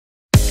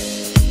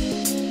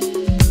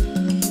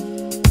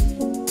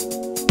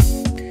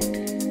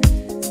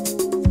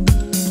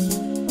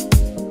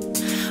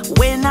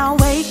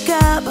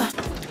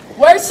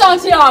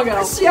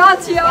Santiago.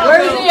 Santiago.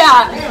 Where's he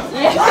at?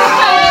 Yeah.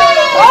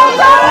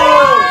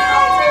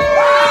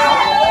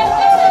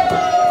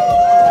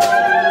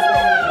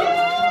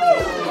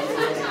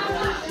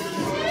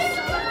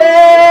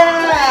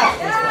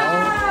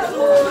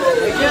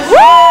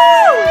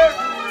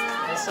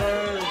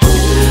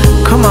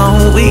 Come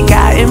on, we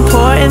got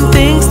important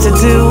things to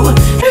do.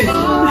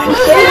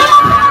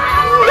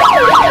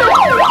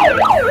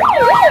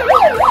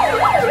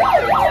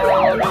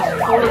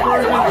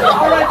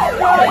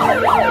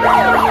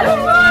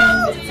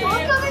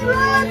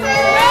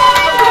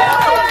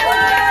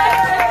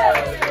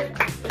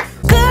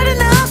 Good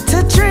enough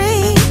to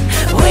dream.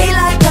 We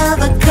like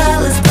other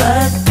colors,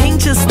 but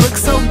pink just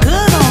looks so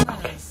good on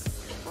us.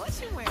 What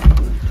you wearing?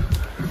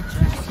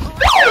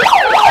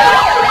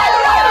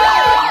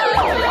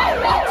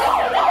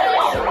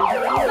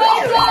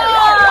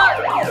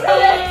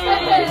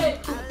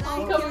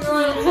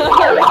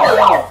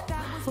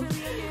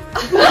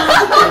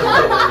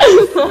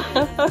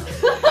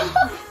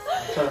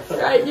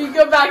 Right, you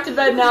go back to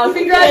bed now.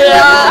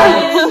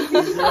 Congratulations!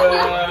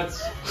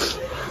 Congrats.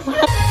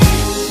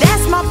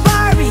 That's my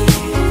Barbie.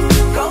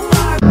 Go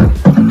Barbie.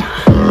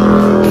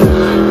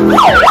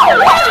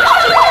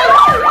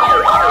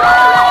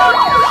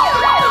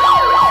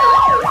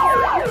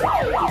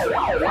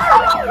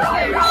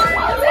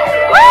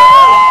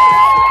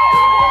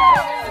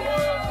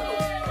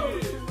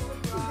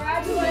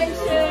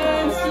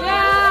 Congratulations!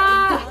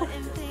 Yeah!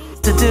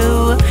 To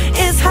do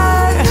is her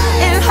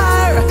and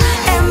her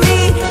and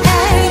me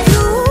and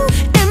you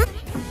and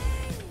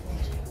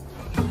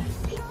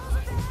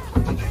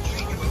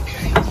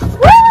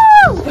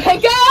Woo!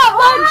 Wake up!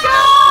 Let's go!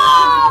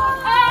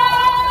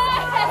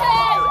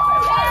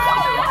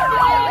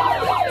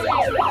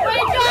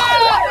 Wake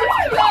up!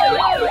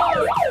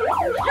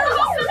 You're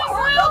listening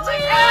royalty!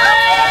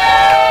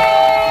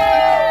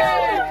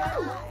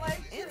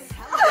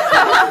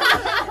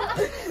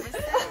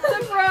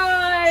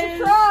 Surprise!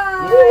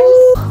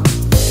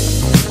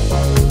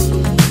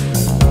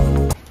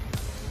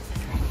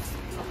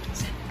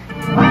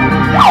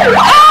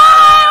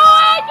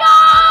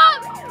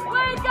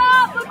 Wake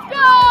up! Let's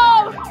go!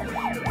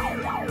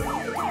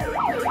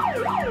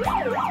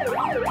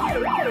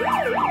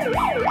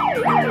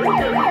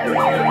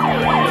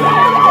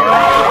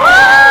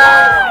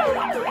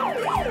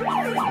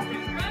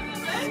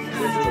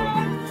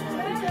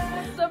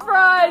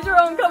 Surprise! Your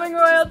homecoming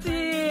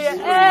royalty!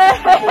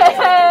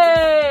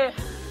 Hey!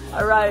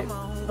 All right.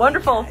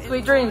 Wonderful.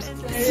 Sweet dreams.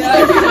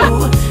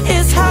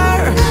 it's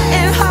her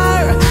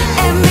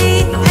and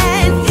me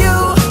and you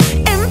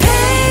and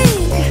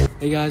pink.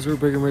 Hey guys, we're at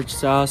Brigham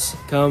Rich's house.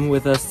 Come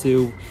with us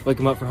to wake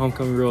him up for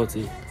homecoming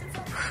royalty.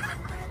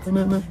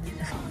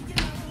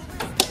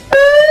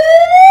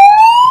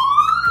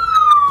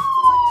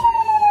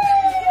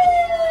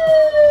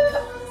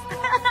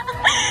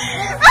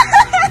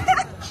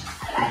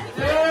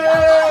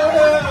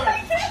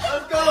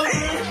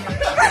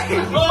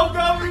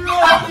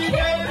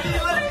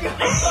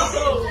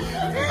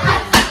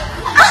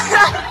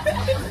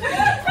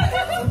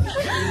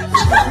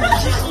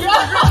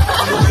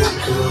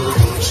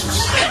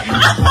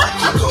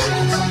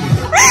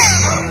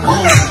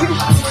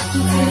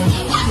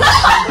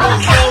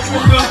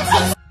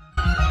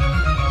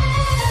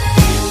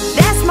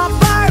 That's my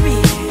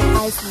Barbie.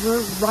 Guys,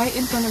 we're right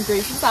in front of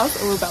Grace's house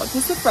and we're about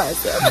to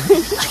surprise them.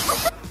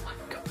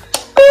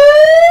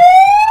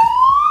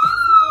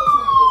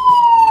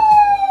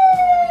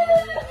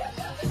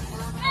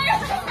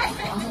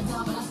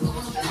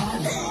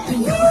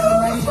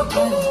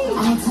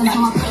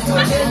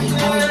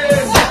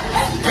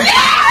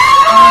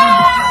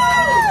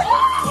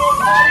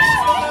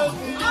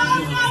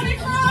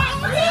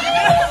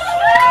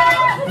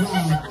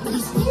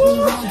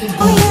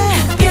 Oh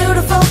yeah,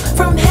 beautiful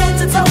from head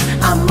to toe.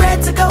 I'm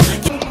ready to go.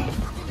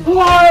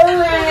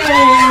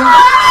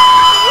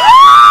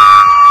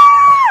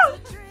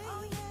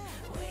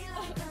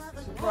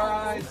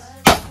 Surprise!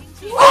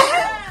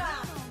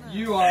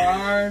 You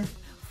are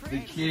the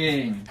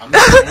king.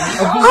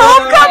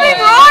 Homecoming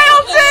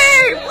royalty!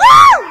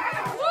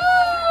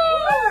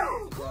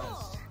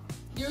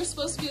 You were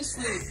supposed to be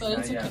asleep, but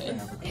it's okay.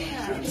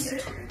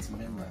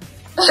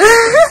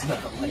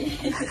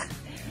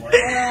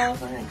 Wow,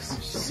 thanks.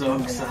 So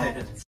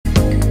excited.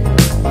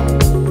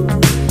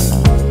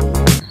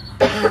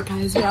 Alright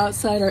guys, we're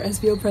outside our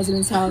SBO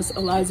president's house,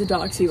 Eliza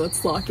Doxy.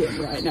 Let's lock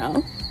in right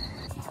now.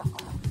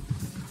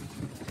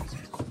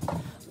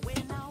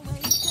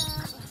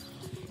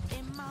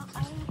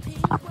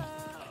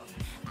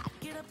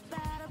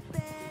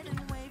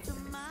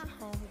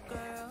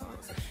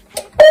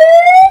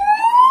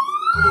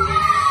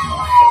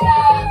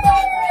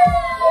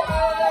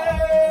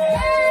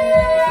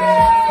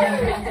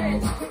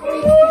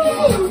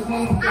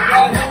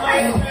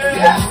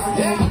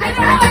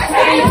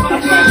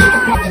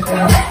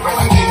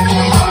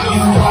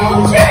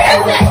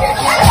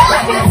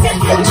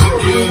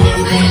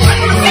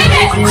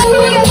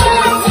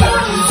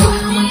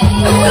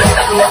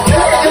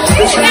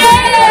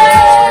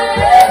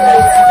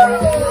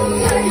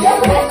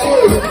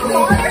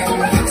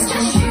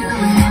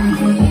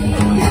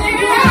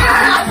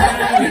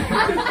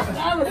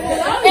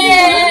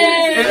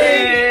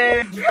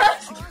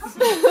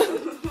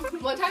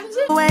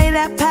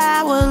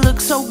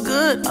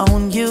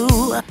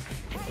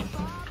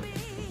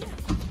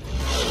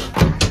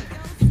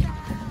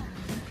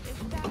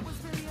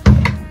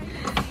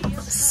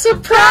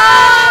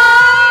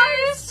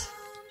 Surprise!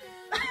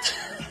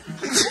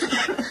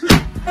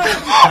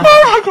 Oh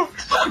my god!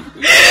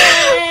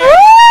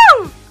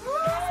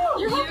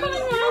 You're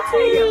homecoming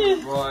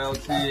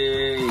royalty!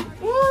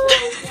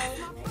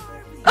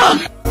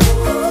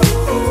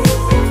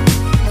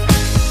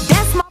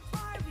 That's my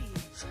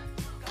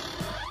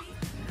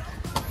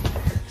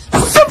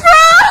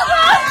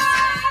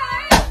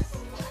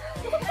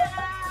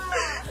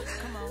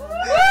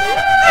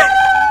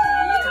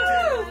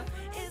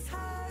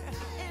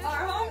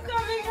Our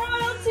homecoming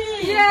royalty!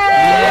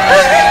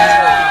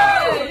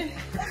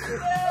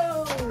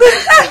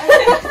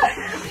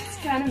 It's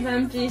kind of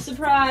empty.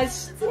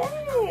 Surprise!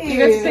 You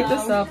guys pick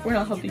this up. We're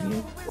not helping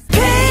you.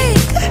 pink,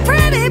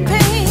 pretty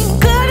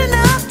pink, good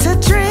enough to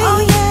drink.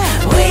 Oh,